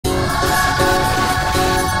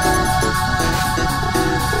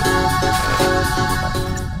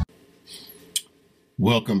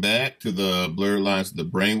Welcome back to the Blurred Lines of the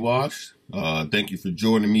Brainwashed. Thank you for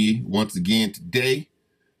joining me once again today.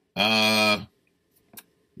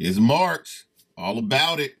 It's March, all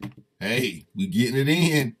about it. Hey, we getting it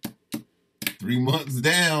in. 3 months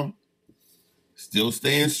down, still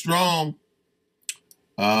staying strong.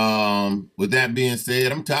 With that being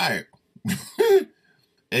said, I'm tired.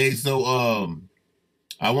 Hey, so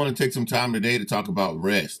I want to take some time today to talk about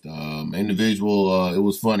rest. Individual, it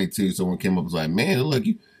was funny too. Someone came up and was like, man, look,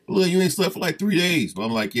 you ain't slept for like 3 days. But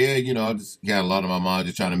I'm like, yeah, I just got a lot on my mind,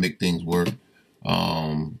 just trying to make things work.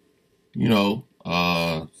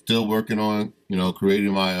 Still working on,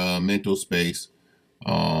 creating my mental space.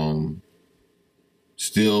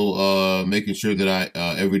 Still making sure that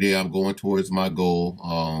I every day I'm going towards my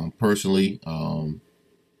goal personally,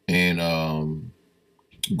 and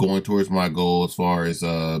going towards my goal as far as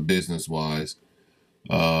business wise.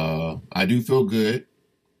 I do feel good.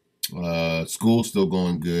 School's still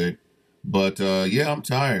going good, but yeah, I'm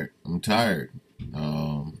tired. For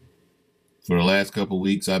the last couple of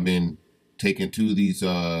weeks, I've been taking 2 of these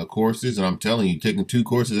courses, and I'm telling you, taking 2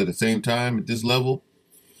 courses at the same time at this level,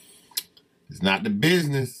 it's not the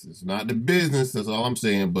business. It's not the business. That's all I'm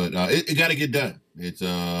saying. But it got to get done. It's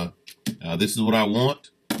this is what I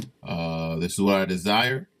want. This is what I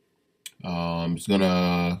desire. It's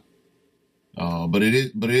gonna, but it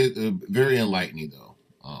is very enlightening though.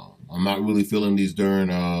 I'm not really feeling these darn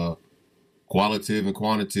qualitative and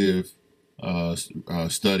quantitative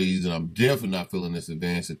studies, and I'm definitely not feeling this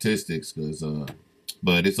advanced statistics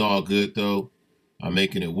but it's all good though. I'm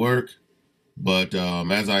making it work. But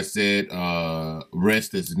as I said,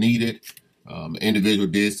 rest is needed. An individual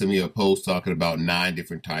did send me a post talking about 9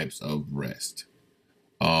 different types of rest.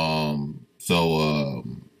 One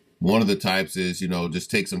of the types is,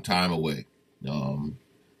 just take some time away.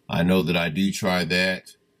 I know that I do try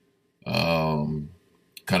that. Kind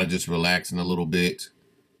of just relaxing a little bit.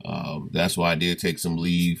 That's why I did take some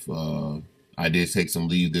leave. I did take some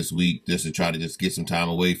leave this week just to try to just get some time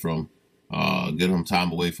away from, get some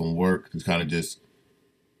time away from work. Just kind of just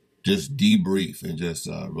debrief and just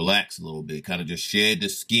relax a little bit. Kind of just shed the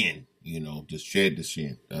skin, just shed the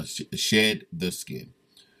skin. Shed the skin.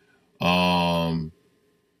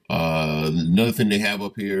 Another thing they have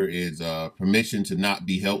up here is permission to not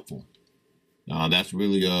be helpful. That's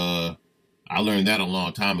really I learned that a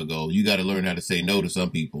long time ago. You got to learn how to say no to some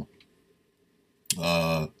people. You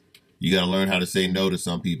got to learn how to say no to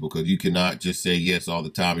some people, because you cannot just say yes all the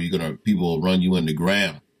time, or people will run you in the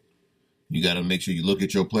ground. You got to make sure you look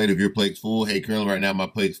at your plate. If your plate's full, hey, Colonel, right now my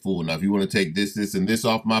plate's full. Now, if you want to take this, and this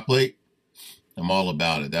off my plate, I'm all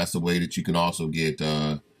about it. That's the way that you can also get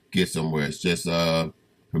somewhere. It's just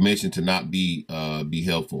permission to not be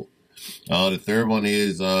helpful. The third one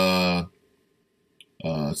is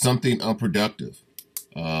something unproductive.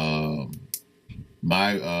 My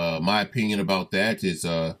opinion about that is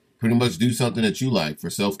pretty much do something that you like for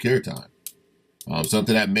self-care time.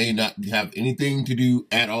 Something that may not have anything to do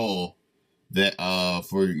at all that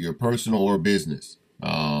for your personal or business.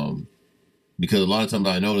 Because a lot of times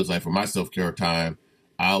I notice, like for my self-care time,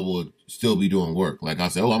 I will still be doing work. Like I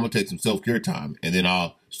say, oh, I'm gonna take some self-care time, and then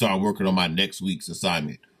I'll start working on my next week's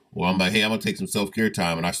assignment. Or I'm like, hey, I'm gonna take some self-care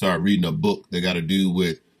time, and I start reading a book that got to do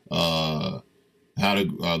with how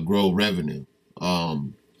to grow revenue.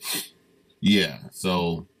 Yeah,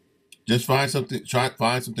 so just find something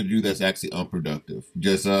to do that's actually unproductive.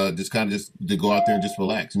 Just kind of to go out there and just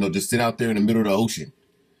relax. Just sit out there in the middle of the ocean.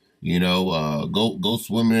 Go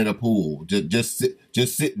swimming in a pool. Just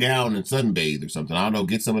sit down and sunbathe or something. I don't know.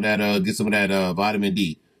 Get some of that vitamin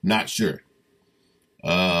D. Not sure.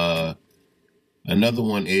 Another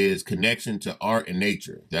one is connection to art and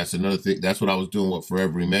nature. That's another thing. That's what I was doing with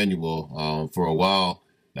Forever Emmanuel for a while.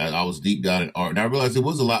 That I was deep down in art, and I realized it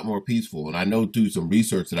was a lot more peaceful. And I know through some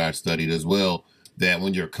research that I studied as well that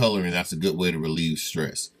when you're coloring, that's a good way to relieve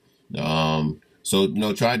stress.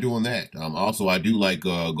 So try doing that. Also, I do like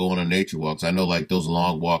going on nature walks. I know like those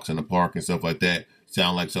long walks in the park and stuff like that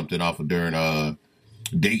sound like something off of during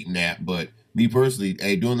dating app, but me personally,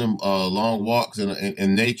 hey, doing them long walks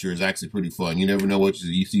in nature is actually pretty fun. You never know what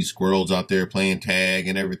you see. Squirrels out there playing tag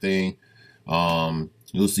and everything.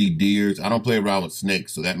 You'll see deers. I don't play around with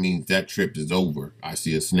snakes, so that means that trip is over. I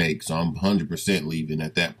see a snake, so I'm 100% leaving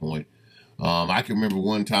at that point. I can remember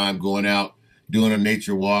one time going out doing a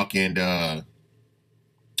nature walk and doing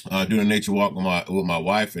a nature walk with my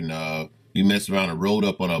wife, and we messed around and rode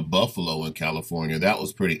up on a buffalo in California. That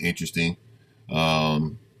was pretty interesting.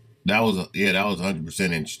 That was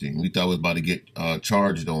 100% interesting. We thought we was about to get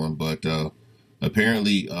charged on, but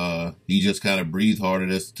apparently he just kind of breathed hard at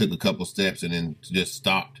us, took a couple steps, and then just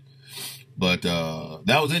stopped. But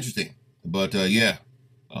that was interesting. But yeah,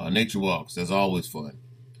 nature walks. That's always fun.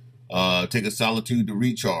 Take a solitude to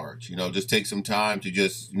recharge. Just take some time to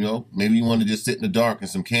just, maybe you want to just sit in the dark and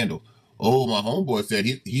some candle. Oh, my homeboy said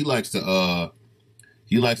he likes to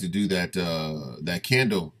do that that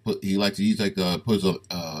candle. He likes to use put some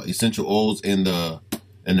essential oils in the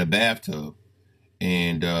bathtub,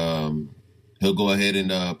 and he'll go ahead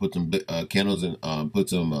and put some candles and put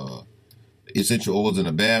some essential oils in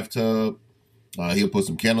the bathtub. He'll put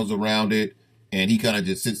some candles around it, and he kind of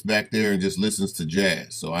just sits back there and just listens to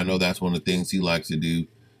jazz. So I know that's one of the things he likes to do.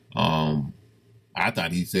 I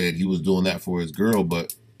thought he said he was doing that for his girl,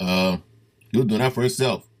 but he was doing that for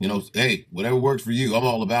himself. Hey, whatever works for you, I'm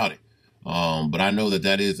all about it. But I know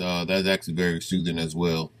that's actually very soothing as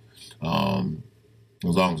well.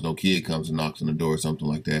 As long as no kid comes and knocks on the door or something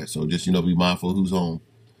like that. So just, be mindful of who's home.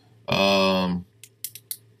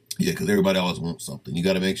 Yeah, because everybody always wants something. You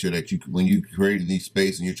got to make sure that when you create these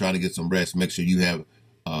space and you're trying to get some rest, make sure you have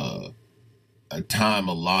a time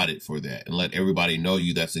allotted for that, and let everybody know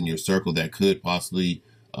that's in your circle that could possibly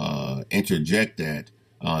interject that.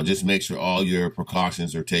 Just make sure all your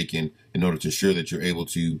precautions are taken in order to ensure that you're able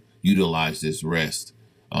to utilize this rest.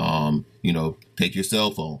 Take your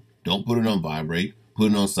cell phone. Don't put it on vibrate.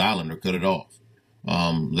 Put it on silent or cut it off.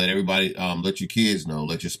 Let everybody, let your kids know,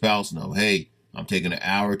 let your spouse know, hey, I'm taking an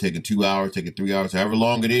hour, taking 2 hours, taking 3 hours, however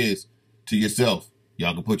long it is, to yourself.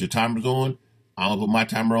 Y'all can put your timers on. I'm gonna put my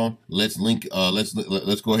timer on. Let's link.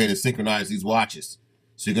 Let's go ahead and synchronize these watches,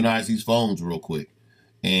 synchronize these phones real quick,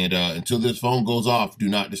 and until this phone goes off, do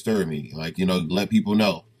not disturb me. Let people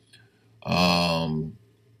know.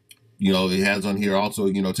 It has on here also.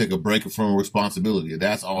 Take a break from responsibility.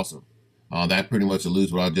 That's awesome. That pretty much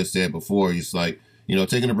alludes what I just said before. It's like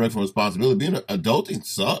taking a break from responsibility. Being adulting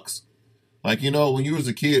sucks. When you was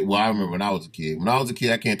a kid, well, I remember when I was a kid. When I was a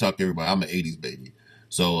kid, I can't talk to everybody. I'm an 80s baby.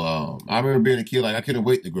 So I remember being a kid, I couldn't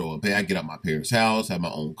wait to grow up. Hey, I get out my parents' house, have my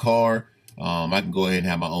own car. I can go ahead and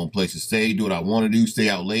have my own place to stay, do what I want to do, stay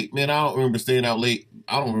out late. Man, I don't remember staying out late.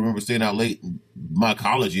 I don't remember staying out late in my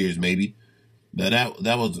college years, maybe. That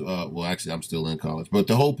was, well, actually, I'm still in college. But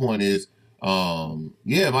the whole point is,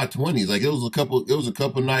 yeah, my 20s. It was a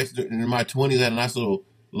couple nights in my 20s. I had a nice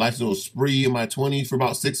little spree in my 20s for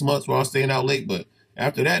about 6 months while I was staying out late. But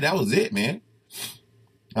after that, that was it, man.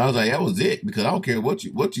 I was like, that was it, because I don't care what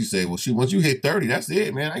you say. Well, shoot, once you hit 30, that's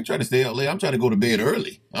it, man. I ain't trying to stay out late. I'm trying to go to bed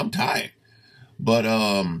early. I'm tired. But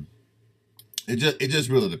it just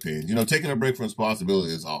really depends. Taking a break from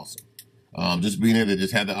responsibility is awesome. Just being able to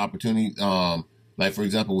just have the opportunity. For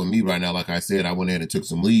example, with me right now, like I said, I went in and took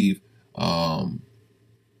some leave. I'm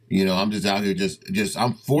just out here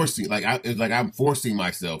I'm forcing, I'm forcing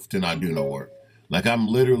myself to not do no work. I'm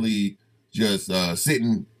literally just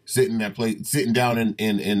sitting down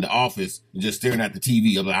in the office and just staring at the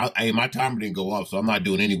TV. I'm like, hey, my timer didn't go off, so I'm not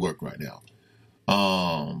doing any work right now.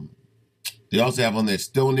 They also have on there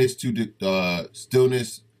stillness to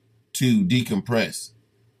decompress.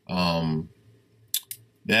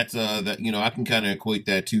 That's I can kind of equate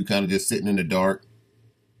that to kind of just sitting in the dark.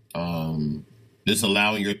 Just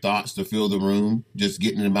allowing your thoughts to fill the room, just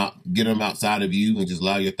getting them outside of you, and just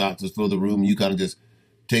allow your thoughts to fill the room. You kind of just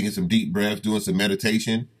taking some deep breaths, doing some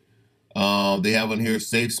meditation. They have on here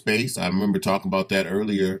safe space. I remember talking about that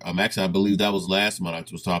earlier. Actually, I believe that was last month I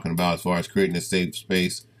was talking about as far as creating a safe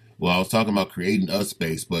space. Well, I was talking about creating a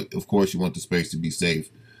space, but of course you want the space to be safe.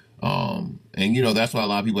 And that's why a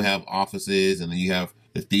lot of people have offices, and then you have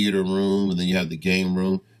the theater room, and then you have the game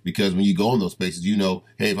room. Because when you go in those spaces,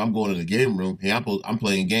 hey, if I'm going in the game room, hey, I'm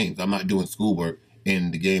playing games. I'm not doing schoolwork in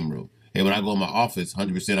the game room. Hey, when I go in my office,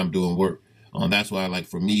 100% I'm doing work. That's why,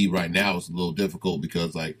 for me right now, it's a little difficult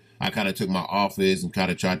because, I kind of took my office and kind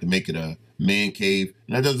of tried to make it a man cave.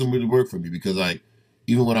 And that doesn't really work for me because,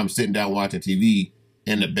 even when I'm sitting down watching TV,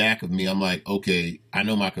 in the back of me, I'm like, okay, I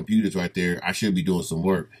know my computer's right there. I should be doing some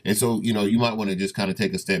work. And so, you might want to just kind of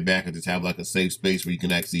take a step back and just have a safe space where you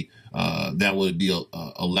can actually, that would be,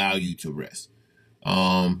 allow you to rest.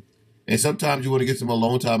 And sometimes you want to get some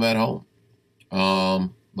alone time at home.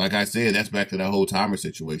 Like I said, that's back to that whole timer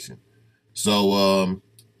situation. So,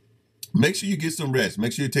 make sure you get some rest.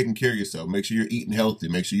 Make sure you're taking care of yourself. Make sure you're eating healthy.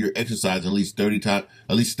 Make sure you're exercising at least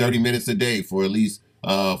 30 minutes a day for at least,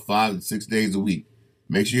 5 to 6 days a week.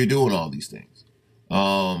 Make sure you're doing all these things.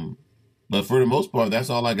 But for the most part, that's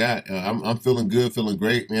all I got. I'm feeling good, feeling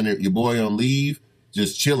great, man. Your boy on leave,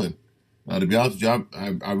 just chilling. To be honest with you,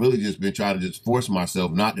 I really just been trying to just force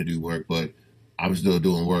myself not to do work, but I'm still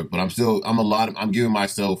doing work. But I'm giving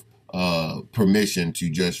myself permission to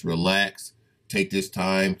just relax, take this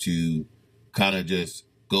time to kind of just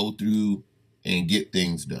go through and get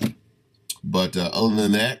things done. But other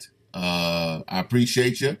than that, I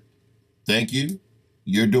appreciate you. Thank you.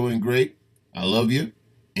 You're doing great. I love you.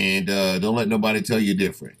 And don't let nobody tell you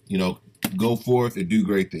different. You know, go forth and do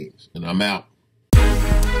great things. And I'm out.